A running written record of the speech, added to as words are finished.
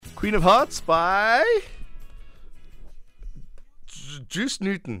Queen of Hearts by Juice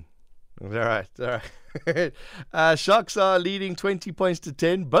Newton. All right. Sharks are leading 20 points to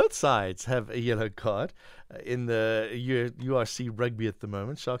 10. Both sides have a yellow card in the URC rugby at the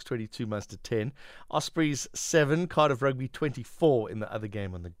moment. Sharks 22, Munster 10. Ospreys 7, Cardiff Rugby 24 in the other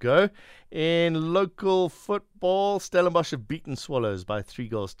game on the go. In local football, Stellenbosch have beaten Swallows by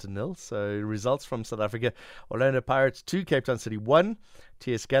 3-0. So results from South Africa: Orlando Pirates 2, Cape Town City 1.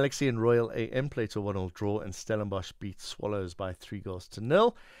 TS Galaxy and Royal AM played to a 1-1 draw, and Stellenbosch beat Swallows by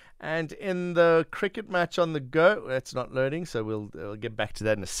 3-0. And in the cricket match on the go, that's not loading, so we'll get back to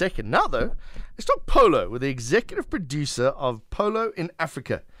that in a second. Now, though, let's talk polo with the executive producer of Polo in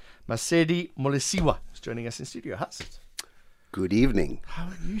Africa, Masedi Molosiwa, who's joining us in studio. How's it? Good evening. How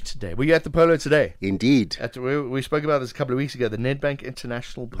are you today? Were you at the polo today? Indeed. We spoke about this a couple of weeks ago, the Nedbank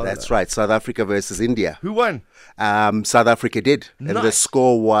International Polo. That's right, South Africa versus India. Who won? South Africa did. Nice. And the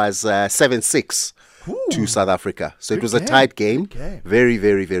score was 7-6 to South Africa. So it was a tight game. Very,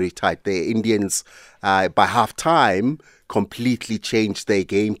 very, very tight. The Indians, by half-time, completely changed their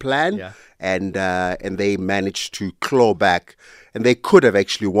game plan. And they managed to claw back. And they could have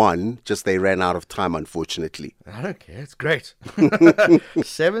actually won, just they ran out of time, unfortunately. I don't care. It's great.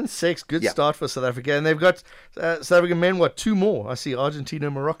 7-6. Good start for South Africa. And they've got South African men, two more? I see Argentina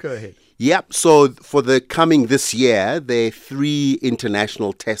and Morocco ahead. Yep. So for the coming this year, there are 3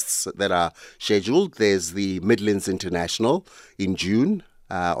 international tests that are scheduled. There's the Midlands International in June.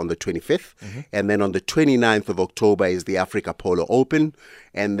 On the 25th. And then on the 29th of October is the Africa Polo Open.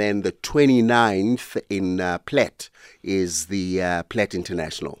 And then the 29th in Plet is the Plet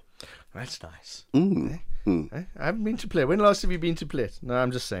International. That's nice. I haven't been to Plet. When last have you been to Plet? No,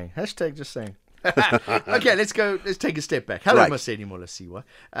 I'm just saying. Hashtag just saying. Okay, let's go. Let's take a step back. Hello, Masedi Molosiwa.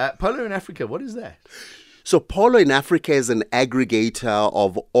 Polo in Africa, what is that? So Polo in Africa is an aggregator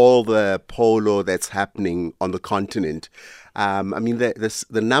of all the polo that's happening on the continent. I mean,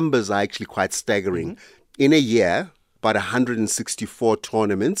 the numbers are actually quite staggering. In a year, about 164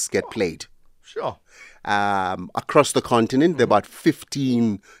 tournaments get played. Sure. Across the continent, there are about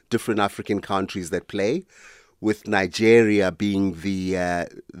 15 different African countries that play, with Nigeria being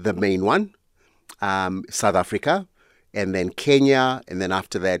the main one, South Africa, and then Kenya, and then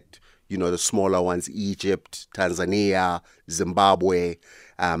after that, the smaller ones, Egypt, Tanzania, Zimbabwe,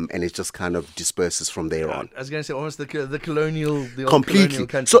 and it just kind of disperses from there on. I was going to say almost the colonial, the old completely. Colonial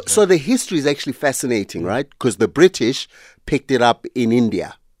countries, so the history is actually fascinating, right? Because the British picked it up in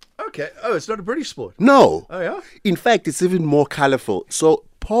India. Okay. Oh, it's not a British sport? No. Oh, yeah? In fact, it's even more colorful. So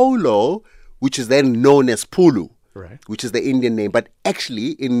polo, which is then known as pulu, which is the Indian name, but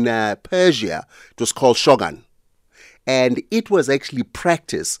actually in Persia, it was called shogun. And it was actually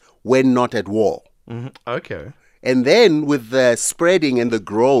practiced when not at war. Okay. And then with the spreading and the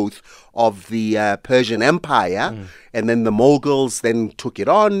growth of the Persian Empire, and then the Mughals then took it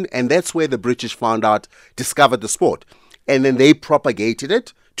on, and that's where the British discovered the sport. And then they propagated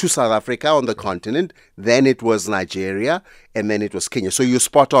it to South Africa on the continent, then it was Nigeria, and then it was Kenya. So you're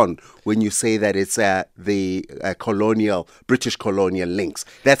spot on when you say that it's the British colonial links.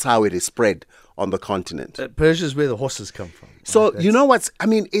 That's how it is spread on the continent. Persia is where the horses come from. So you know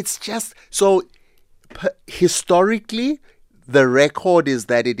it's just, so historically, the record is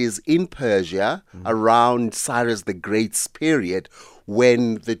that it is in Persia around Cyrus the Great's period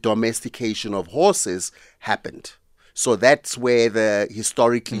when the domestication of horses happened. So that's where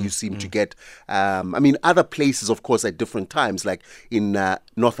historically you seem to get, other places, of course, at different times, like in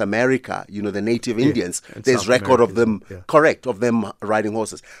North America, the native Indians, there's South record America, of them, of them riding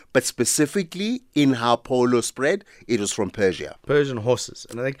horses. But specifically in how polo spread, it was from Persia. Persian horses.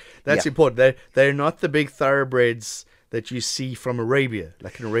 And I think that's important. They're not the big thoroughbreds that you see from Arabia,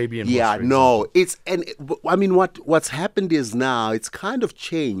 like an Arabian horse. Yeah, no. What's happened is now it's kind of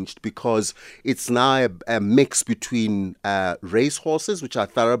changed because it's now a mix between race horses, which are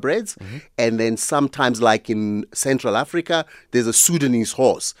thoroughbreds, and then sometimes, like in Central Africa, there's a Sudanese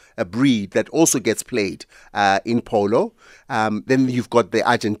horse, a breed that also gets played in polo. Then you've got the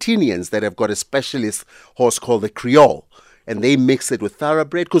Argentinians that have got a specialist horse called the Creole. And they mix it with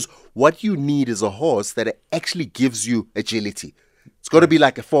thoroughbred because what you need is a horse that actually gives you agility. It's got to be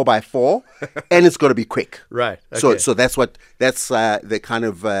like a 4x4 and it's got to be quick. Right. Okay. So that's the kind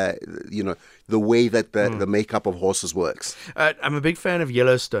of, the the way that the makeup of horses works. I'm a big fan of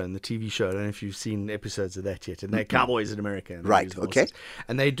Yellowstone, the TV show. I don't know if you've seen episodes of that yet. And they're cowboys in America. And Right, okay.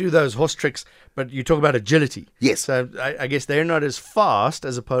 And they do those horse tricks, but you talk about agility. Yes. So I guess they're not as fast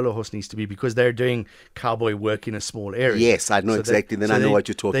as a polo horse needs to be because they're doing cowboy work in a small area. Yes, I know exactly. Then I know what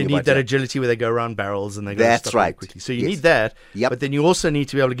you're talking about. They need that agility where they go around barrels and they go That's right. quickly. So you need that, but then you also need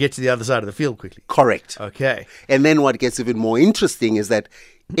to be able to get to the other side of the field quickly. Correct. Okay. And then what gets even more interesting is that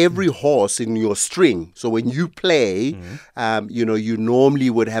every horse in your string, so when you play, you normally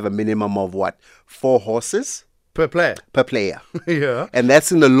would have a minimum of 4 horses? Per player. Per player. Yeah. And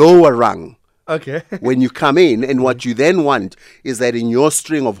that's in the lower rung. Okay. When you come in, and what you then want is that in your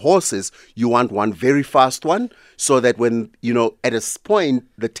string of horses, you want one very fast one, so that when, at a point,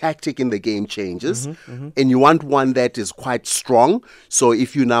 the tactic in the game changes, and you want one that is quite strong. So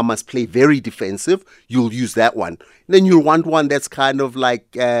if you now must play very defensive, you'll use that one. Then you'll want one that's kind of like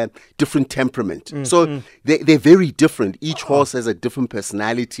different temperament. So they're very different. Each horse has a different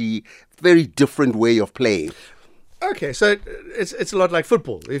personality, very different way of playing. Okay, so it's a lot like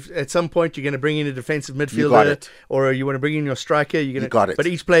football. If at some point you're going to bring in a defensive midfielder, or you want to bring in your striker, you got it. But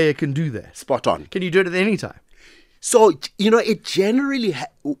each player can do that. Spot on. Can you do it at any time? So it generally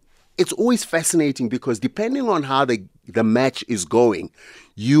it's always fascinating because depending on how the match is going,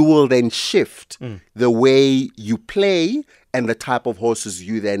 you will then shift the way you play and the type of horses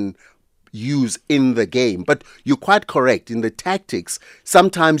you then use in the game. But you're quite correct in the tactics.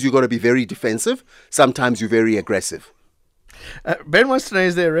 Sometimes you got to be very defensive. Sometimes you're very aggressive. Ben wants to know,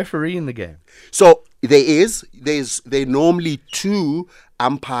 is there a referee in the game? So there's normally 2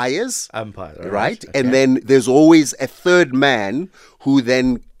 umpires. Right? Okay. And then there's always a third man who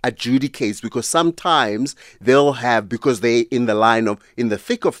then adjudicates, because sometimes they'll have, because they're in the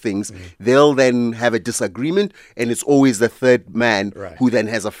thick of things, they'll then have a disagreement, and it's always the third man who then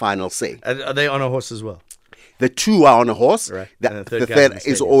has a final say. Are they on a horse as well? The 2 are on a horse. Right. The third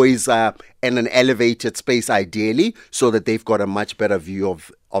is always in an elevated space, ideally, so that they've got a much better view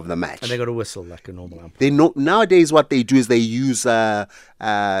of the match. And they got a whistle like a normal umpire. Nowadays, what they do is they use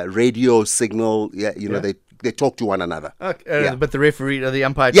radio signal. They talk to one another. Okay. But the referee or the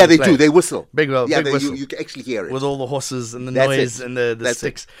umpire... Yeah, they do. They whistle. Big whistle. You can actually hear it. With all the horses and the noise and the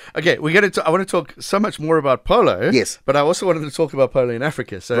sticks. Okay, I want to talk so much more about polo. Yes. But I also wanted to talk about polo in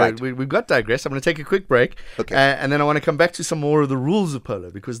Africa. So we've got digress. I'm going to take a quick break. Okay. And then I want to come back to some more of the rules of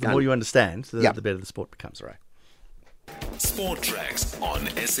polo, because the more you understand, the better the sport becomes, right? Sport Trax on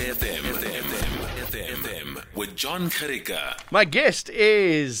SAFM with John Karika. My guest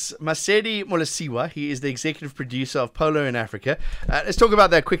is Masedi Molosiwa. He is the executive producer of Polo in Africa. Let's talk about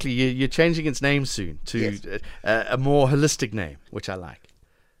that quickly. You're changing its name soon to a more holistic name, which I like.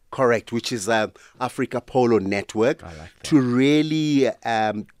 Correct, which is Africa Polo Network, I like that. To really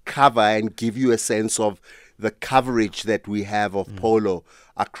cover and give you a sense of the coverage that we have of polo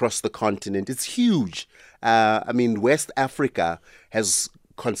across the continent. It's huge. West Africa has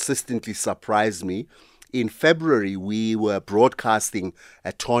consistently surprised me. In February, we were broadcasting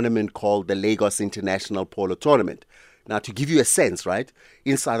a tournament called the Lagos International Polo Tournament. Now, to give you a sense, right,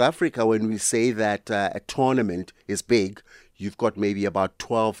 in South Africa, when we say that a tournament is big, you've got maybe about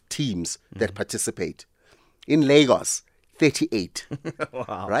 12 teams that participate. In Lagos, 38.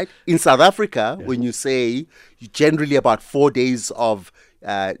 Wow. Right? In South Africa, when you say generally about 4 days of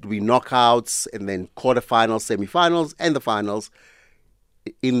we knockouts and then quarterfinals, semifinals, and the finals.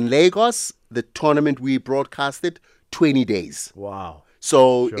 In Lagos, the tournament we broadcasted, 20 days. Wow.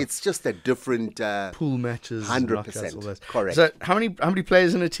 So it's just a different pool matches, 100%. Correct. So how many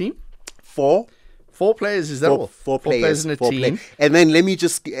players in a team? 4. 4 players, is that all? 4 players in a team. And then let me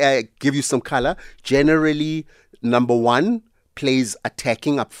just give you some color. Generally, number 1 plays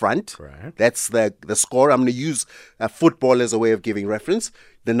attacking up front. Right. That's the score. I'm going to use football as a way of giving reference.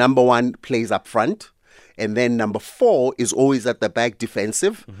 The number 1 plays up front. And then number 4 is always at the back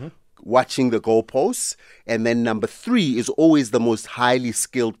defensive, watching the goalposts. And then number 3 is always the most highly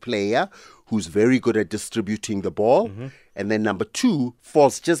skilled player who's very good at distributing the ball. And then number 2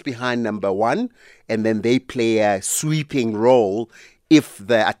 falls just behind number 1. And then they play a sweeping role. If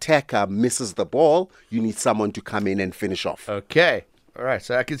the attacker misses the ball, you need someone to come in and finish off. Okay. All right.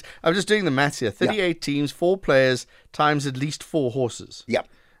 So I'm just doing the maths here. 38 teams, 4 players, times at least 4 horses. Yeah.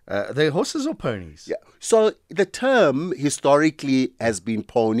 Are they horses or ponies? Yeah. So the term historically has been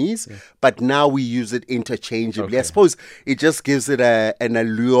ponies, but now we use it interchangeably. I suppose it just gives it an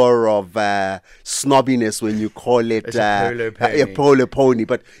allure of snobbiness when you call it a polo pony.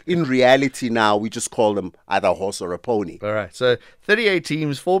 But in reality now, we just call them either a horse or a pony. All right. So 38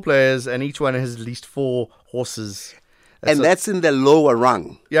 teams, 4 players, and each one has at least 4 horses. that's in the lower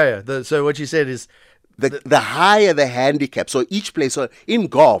rung. Yeah. So what you said is The higher the handicap. So each place, so in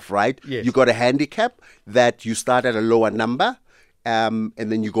golf, right? Yes. You got a handicap that you start at a lower number, and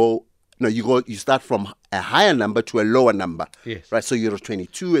then you start from a higher number to a lower number. Yes. Right. So you're a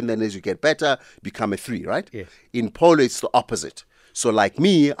 22, and then as you get better, become a 3, right? Yes. In polo, it's the opposite. So like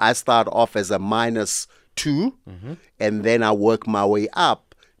me, I start off as a -2, and then I work my way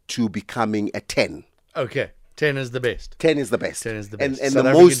up to becoming a 10. okay. 10 is the best. 10 is the best. 10 is the best. And South the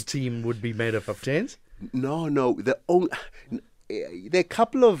African most team would be made up of 10s. No. There are a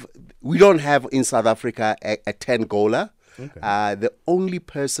couple of. We don't have in South Africa a 10 goaler. Okay. The only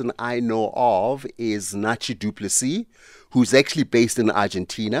person I know of is Nachi du Plessis, who's actually based in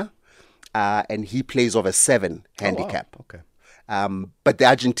Argentina, and he plays of a 7 handicap. Oh, wow. Okay. But the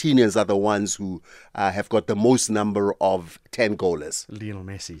Argentinians are the ones who have got the most number of 10 goalers. Lionel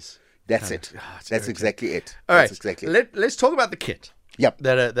Messi's. That's it. That's exactly it. All right. That's exactly it. Let's talk about the kit. Yep.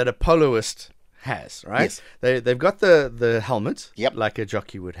 That a poloist has, right? Yes. They've got the helmet. Yep. Like a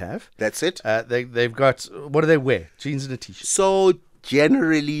jockey would have. That's it. They've got, what do they wear? Jeans and a t-shirt. So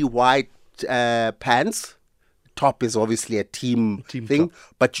generally white pants. Top is obviously a team thing, top.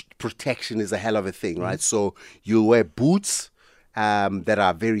 but protection is a hell of a thing, right? So you'll wear boots that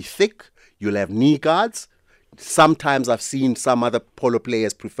are very thick. You'll have knee guards. Sometimes I've seen some other polo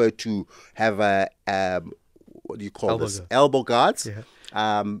players prefer to have what do you call this? Elbow guards.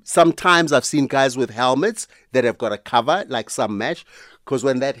 Yeah. Sometimes I've seen guys with helmets that have got a cover, like some mesh, because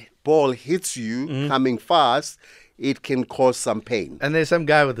when that ball hits you coming fast, it can cause some pain. And there's some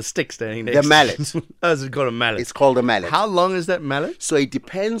guy with a stick standing next The mallet. Oh, is it called a mallet? It's called a mallet. How long is that mallet? So it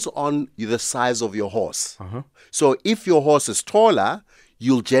depends on the size of your horse. So if your horse is taller,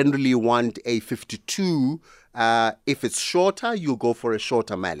 you'll generally want a 52. If it's shorter, you'll go for a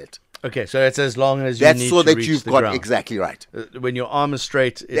shorter mallet. Okay, so it's as long as you That's need so to that reach you've the got ground. exactly right. When your arm is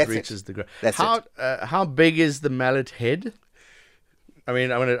straight, it That's reaches it. the ground. That's How big is the mallet head? I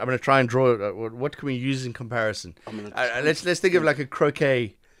mean, I'm gonna try and draw. What can we use in comparison? Let's think of like a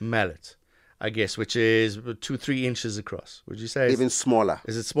croquet mallet, I guess, which is 2-3 inches across. Would you say Even smaller.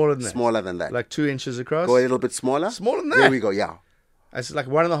 Is it smaller than that? Smaller than that. Like 2 inches across. Go a little bit smaller. Smaller than that. There we go. Yeah. It's like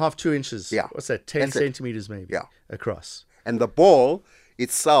 1.5, 2 inches. Yeah. What's that? 10 That's it. centimeters maybe. Yeah. Across. And the ball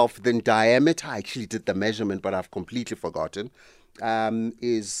itself, then diameter, I actually did the measurement, but I've completely forgotten,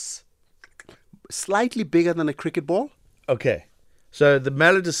 is slightly bigger than a cricket ball. Okay. So the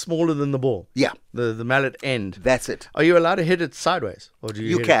mallet is smaller than the ball. Yeah. The mallet end. That's it. Are you allowed to hit it sideways, or do you?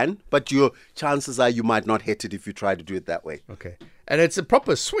 You hit can, but your chances are you might not hit it if you try to do it that way. It? Okay. And it's a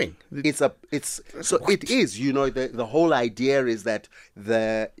proper swing. It is. You know, the whole idea is that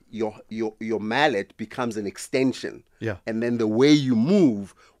your mallet becomes an extension. Yeah. And then the way you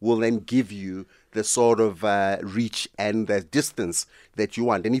move will then give you the sort of reach and the distance that you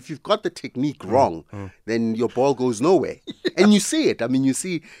want. And if you've got the technique wrong, then your ball goes nowhere. And you see it. I mean, you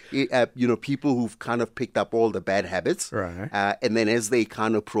see, people who've kind of picked up all the bad habits. Right. And then as they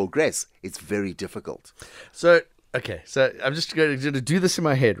kind of progress, it's very difficult. So, okay. So I'm just going to do this in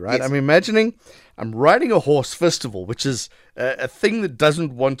my head, right? Yes. I'm imagining I'm riding a horse, first of all, which is a thing that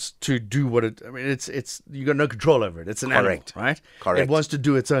doesn't want to do what it... I mean, it's you got no control over it. It's an animal, right? Correct. It wants to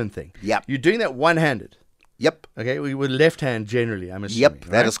do its own thing. Yep. You're doing that one-handed. Yep. Okay, with left hand generally, I'm assuming. Yep,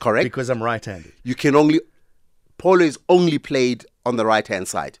 that right? is correct. Because I'm right-handed. You can only... Polo is only played on the right-hand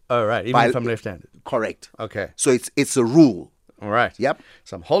side. Oh, right. Even if I'm left-handed. Correct. Okay. So it's a rule. All right. Yep.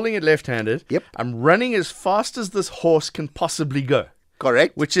 So I'm holding it left-handed. Yep. I'm running as fast as this horse can possibly go.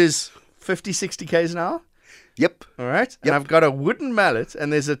 Correct. Which is 50, 60 k's an hour. Yep. All right. Yep. And I've got a wooden mallet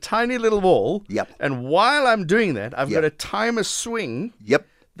and there's a tiny little ball. Yep. And while I'm doing that, I've got Yep. to time a swing Yep.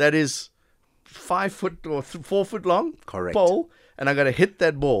 that is 5 foot or 4 foot long. Correct. Pole. And I got to hit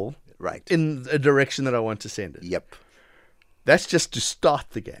that ball Right. in a direction that I want to send it. Yep. That's just to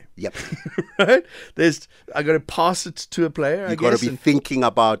start the game. Yep. Right? I got to pass it to a player. You got to be thinking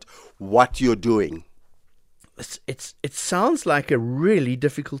about what you're doing. It sounds like a really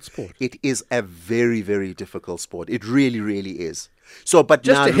difficult sport. It is a very, very difficult sport. It really, really is. So, but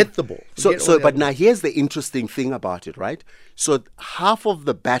Just now, to hit the ball. But now here's the interesting thing about it, right? So half of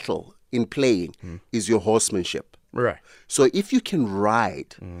the battle in playing is your horsemanship. Right. So if you can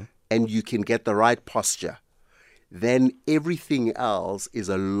ride and you can get the right posture, then everything else is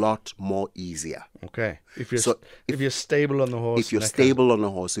a lot more easier. Okay. If you're stable on the horse. If you're stable on the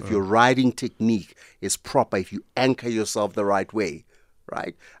horse, if your riding technique is proper, if you anchor yourself the right way,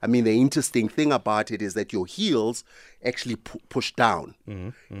 right? I mean, the interesting thing about it is that your heels actually push down,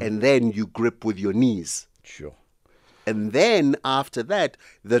 and then you grip with your knees. Sure. And then after that,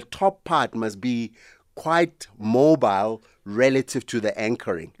 the top part must be quite mobile relative to the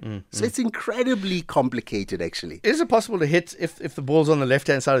anchoring. So it's incredibly complicated, actually. Is it possible to hit if the ball's on the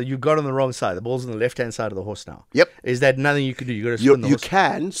left-hand side? You got on the wrong side. The ball's on the left-hand side of the horse now. Yep. Is that nothing you can do? You got to spin the You horse.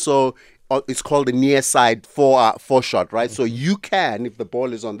 can. So it's called the near side four shot, right? So you can, if the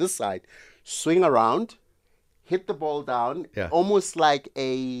ball is on this side, swing around, hit the ball down, almost like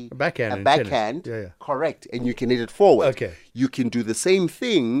a backhand. Yeah. Correct. And you can hit it forward. Okay. You can do the same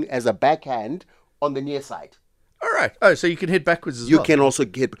thing as a backhand on the near side. All right. Oh, so you can hit backwards as You well. can also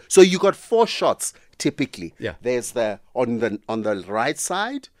hit. So you got 4 shots typically. Yeah. There's on the right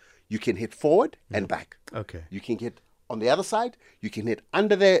side, you can hit forward and back. Okay. You can hit on the other side. You can hit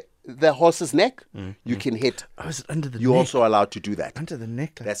under the horse's neck. You can hit. Oh, is it under the neck? You're also allowed to do that. Under the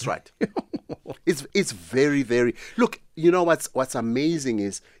neck. That's right. It's very, very. Look, you know what's amazing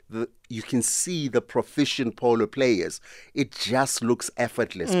is you can see the proficient polo players. It just looks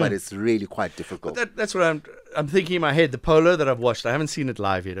effortless, but it's really quite difficult. That's what I'm thinking in my head. The polo that I've watched, I haven't seen it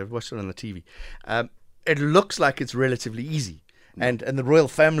live yet. I've watched it on the TV. It looks like it's relatively easy. And the royal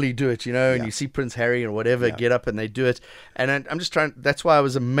family do it, and you see Prince Harry or whatever get up and they do it. And I'm just trying, that's why I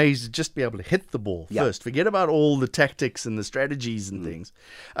was amazed to just be able to hit the ball first. Forget about all the tactics and the strategies and things.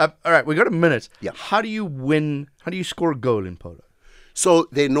 All right, we got a minute. Yeah. How do you win? How do you score a goal in polo? So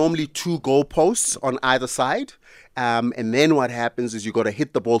there are normally 2 goal posts on either side. And then what happens is you got to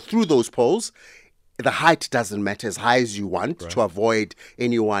hit the ball through those poles. The height doesn't matter, as high as you want to avoid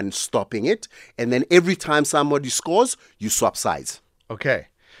anyone stopping it. And then every time somebody scores, you swap sides. Okay.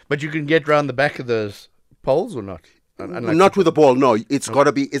 But you can get round the back of those poles or not? Not with the ball, no. It's got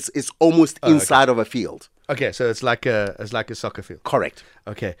to be, it's almost inside of a field. Okay, so it's like a soccer field. Correct.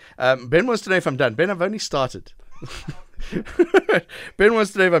 Okay. Ben wants to know if I'm done. Ben, I've only started. Ben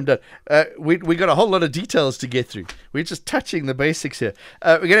wants to know if I'm done. We got a whole lot of details to get through. We're just touching the basics here.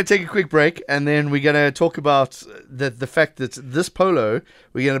 We're going to take a quick break, and then we're going to talk about the fact that this polo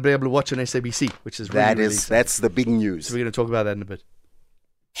we're going to be able to watch on SABC, which is really exciting. That's the big news. So we're going to talk about that in a bit.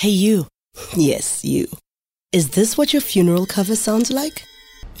 Hey, you. Yes, you. Is this what your funeral cover sounds like?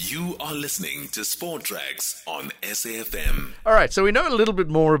 You are listening to Sport Trax on SAFM. All right, so we know a little bit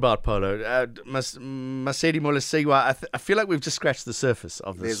more about polo. Masedi Molosiwa, I feel like we've just scratched the surface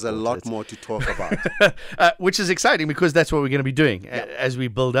of this. There's a lot more to talk about. Which is exciting because that's what we're going to be doing as we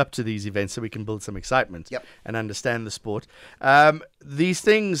build up to these events so we can build some excitement and understand the sport. These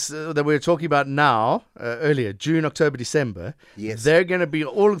things that we're talking about now, earlier, June, October, December, they're going to be,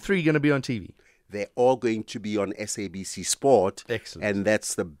 all 3 going to be on TV. They're all going to be on SABC Sport. Excellent. And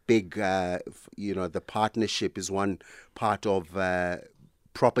that's the big, the partnership is one part of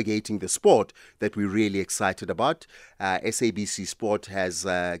propagating the sport that we're really excited about. SABC Sport has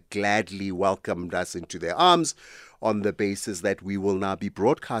gladly welcomed us into their arms on the basis that we will now be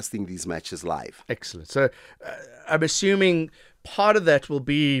broadcasting these matches live. Excellent. So I'm assuming part of that will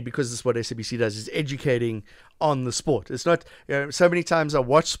be, because this is what SABC does, is educating on the sport. It's not, so many times I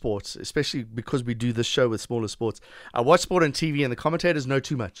watch sports, especially because we do this show with smaller sports. I watch sport on TV and the commentators know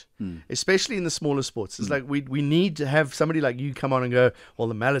too much, especially in the smaller sports. It's like we need to have somebody like you come on and go, well,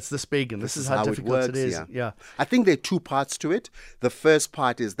 the mallet's this big and this is how difficult it is. Yeah. I think there are 2 parts to it. The first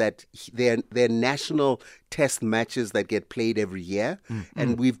part is that they're national test matches that get played every year.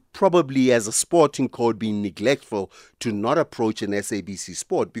 And we've probably, as a sporting code, been neglectful to not approach an SABC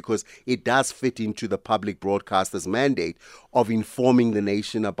Sport because it does fit into the public broadcaster's mandate of informing the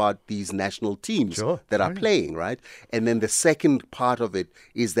nation about these national teams that are playing, right? And then the second part of it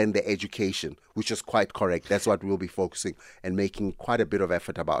is then the education, which is quite correct. That's what we'll be focusing and making quite a bit of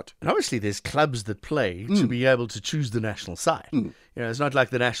effort about. And obviously there's clubs that play to be able to choose the national side. It's not like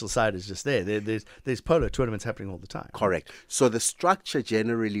the national side is just there. There's polo tournaments happening all the time. Correct. So the structure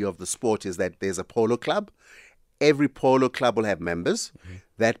generally of the sport is that there's a polo club. Every polo club will have members.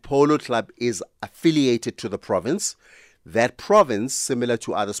 That polo club is affiliated to the province. That province, similar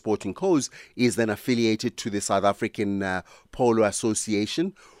to other sporting codes, is then affiliated to the South African Polo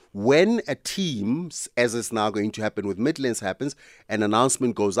Association. When a team, as is now going to happen with Midlands, happens, an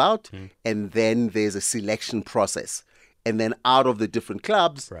announcement goes out and then there's a selection process. And then out of the different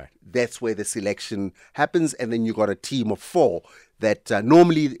clubs, that's where the selection happens. And then you got a team of 4 that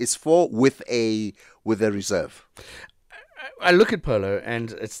normally is 4 with a reserve. I look at polo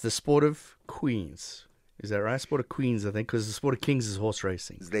and it's the sport of queens. Is that right? Sport of queens, I think, because the sport of kings is horse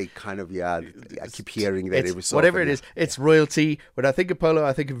racing. They kind of, I keep hearing that every so whatever often, it is, it's royalty. When I think of polo,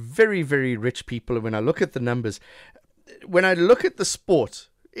 I think of very, very rich people. And when I look at the numbers, when I look at the sport,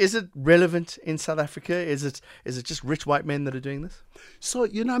 Is it relevant in South Africa? Is it just rich white men that are doing this? So,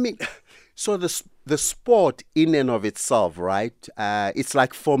 so the sport in and of itself, right? It's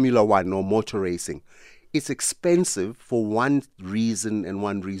like Formula One or motor racing. It's expensive for one reason and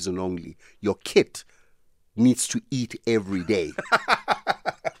one reason only. Your kit needs to eat every day.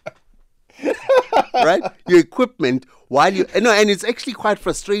 Right? Your equipment, and it's actually quite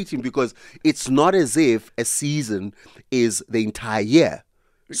frustrating because it's not as if a season is the entire year.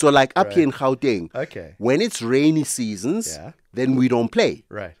 So like up here in Gauteng, when it's rainy seasons, then we don't play.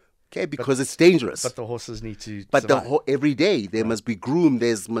 Right. Okay, because it's dangerous. But the horses need to survive. Every day they must be groomed,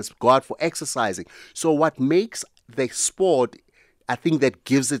 must go out for exercising. So what makes the sport, I think that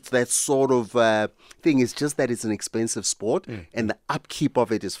gives it that sort of thing is just that it's an expensive sport and the upkeep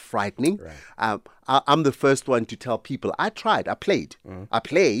of it is frightening. Right. I'm the first one to tell people, I played. I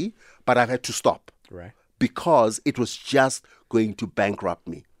play, but I've had to stop. Right. Because it was just going to bankrupt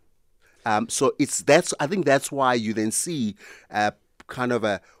me. So I think that's why you then see kind of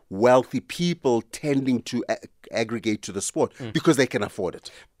a wealthy people tending to aggregate to the sport because they can afford it.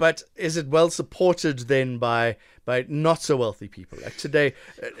 But is it well supported then by not so wealthy people? Like today,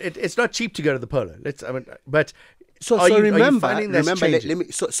 it's not cheap to go to the polo. Remember, changing?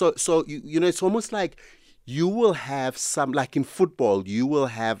 It's almost like you will have some, like in football, you will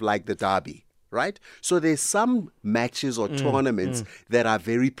have like the derby. Right? So there's some matches or tournaments that are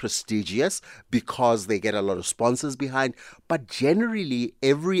very prestigious because they get a lot of sponsors behind. But generally,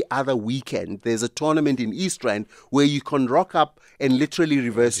 every other weekend, there's a tournament in East Rand where you can rock up and literally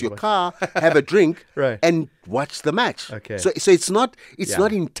reverse your car, have a drink, and watch the match. Okay. So it's not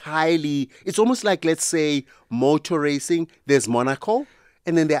entirely. It's almost like, let's say, motor racing. There's Monaco.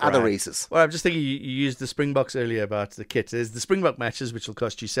 And then there are other races. Well, I'm just thinking you used the Springboks earlier about the kit. There's the Springbok matches, which will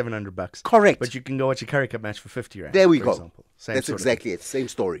cost you $700. Correct. But you can go watch a Currie Cup match for 50 rand. There we go. Example. That's exactly it. Same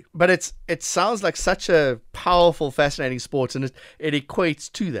story. But it sounds like such a powerful, fascinating sport, and it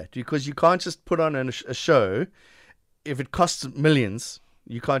equates to that because you can't just put on a show if it costs millions.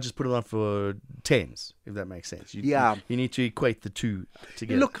 You can't just put it on for tens, if that makes sense. You need to equate the two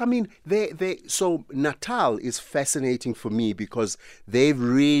together. Look, I mean, so Natal is fascinating for me because they've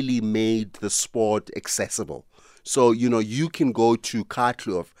really made the sport accessible. So, you can go to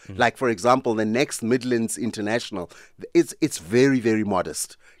Kartlof. Like, for example, the next Midlands International, it's very, very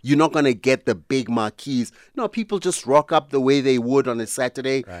modest. You're not going to get the big marquees. No, people just rock up the way they would on a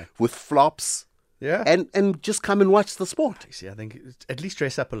Saturday with flops. Yeah, and just come and watch the sport. See, I think at least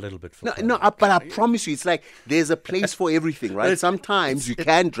dress up a little bit. But I promise you, it's like there's a place for everything, right? Sometimes you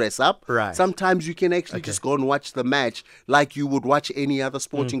can dress up. Right. Sometimes you can actually just go and watch the match like you would watch any other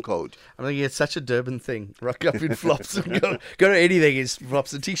sporting code. I think it's such a Durban thing. Rock up in flops and go to anything is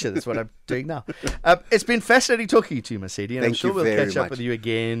flops and t-shirts. That's what I'm doing now. It's been fascinating talking to you, Masedi, and I'm sure we'll catch up with you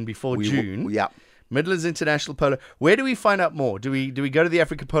again before June. Yeah. Midlands International Polo. Where do we find out more? Do we go to the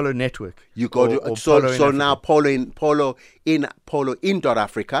Africa Polo Network? You go to now polo in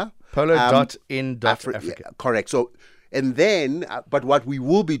Africa. Polo.in.africa. Yeah, correct. So, and then, but what we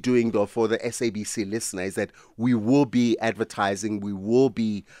will be doing though for the SABC listener is that we will be advertising. We will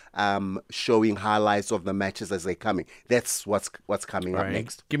be showing highlights of the matches as they're coming. That's what's coming up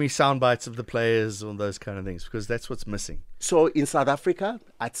next. Give me sound bites of the players or those kind of things because that's what's missing. So in South Africa,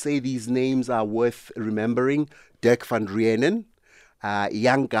 I'd say these names are worth remembering. Dirk van Rienen, a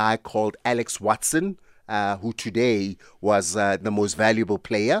young guy called Alex Watson, who today was the most valuable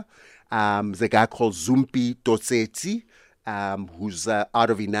player. There's a guy called Zumpi Totsetsi, who's out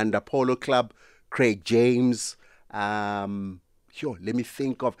of Inanda Polo Club. Craig James. Let me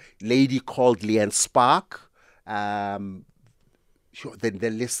think of lady called Leanne Spark. The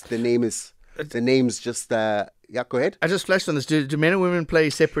name's just go ahead. I just flashed on this. Do men and women play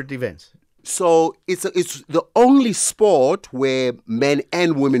separate events? So it's the only sport where men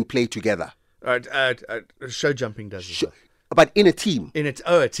and women play together. Show jumping does as well. But in a team.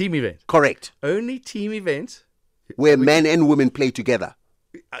 A team event. Correct. Only team event where men and women play together.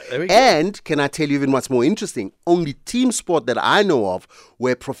 And can I tell you even what's more interesting? Only team sport that I know of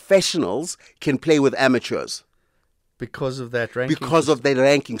where professionals can play with amateurs. Because of that ranking? Because of their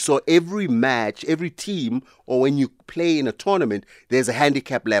ranking. So every match, every team, or when you play in a tournament, there's a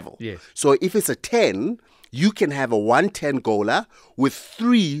handicap level. Yes. So if it's a 10, you can have a 110 goaler with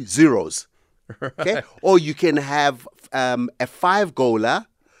 3 zeros. Okay? Or you can have a 5 goaler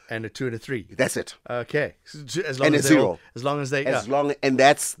and a 2 and a 3. That's it. Okay. As long as 0. And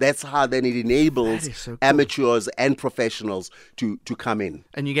that's how then it enables so cool. amateurs and professionals to come in.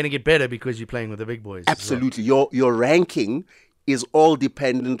 And you're going to get better because you're playing with the big boys. Absolutely. Well. Your ranking is all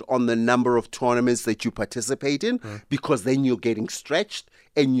dependent on the number of tournaments that you participate in, because then you're getting stretched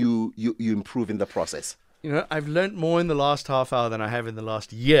and you improve in the process. You know, I've learned more in the last half hour than I have in the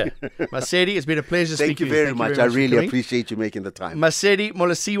last year. Masedi, it's been a pleasure Thank speaking you to you. very much. I really appreciate you making the time. Masedi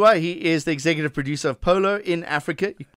Molosiwa, he is the executive producer of Polo in Africa.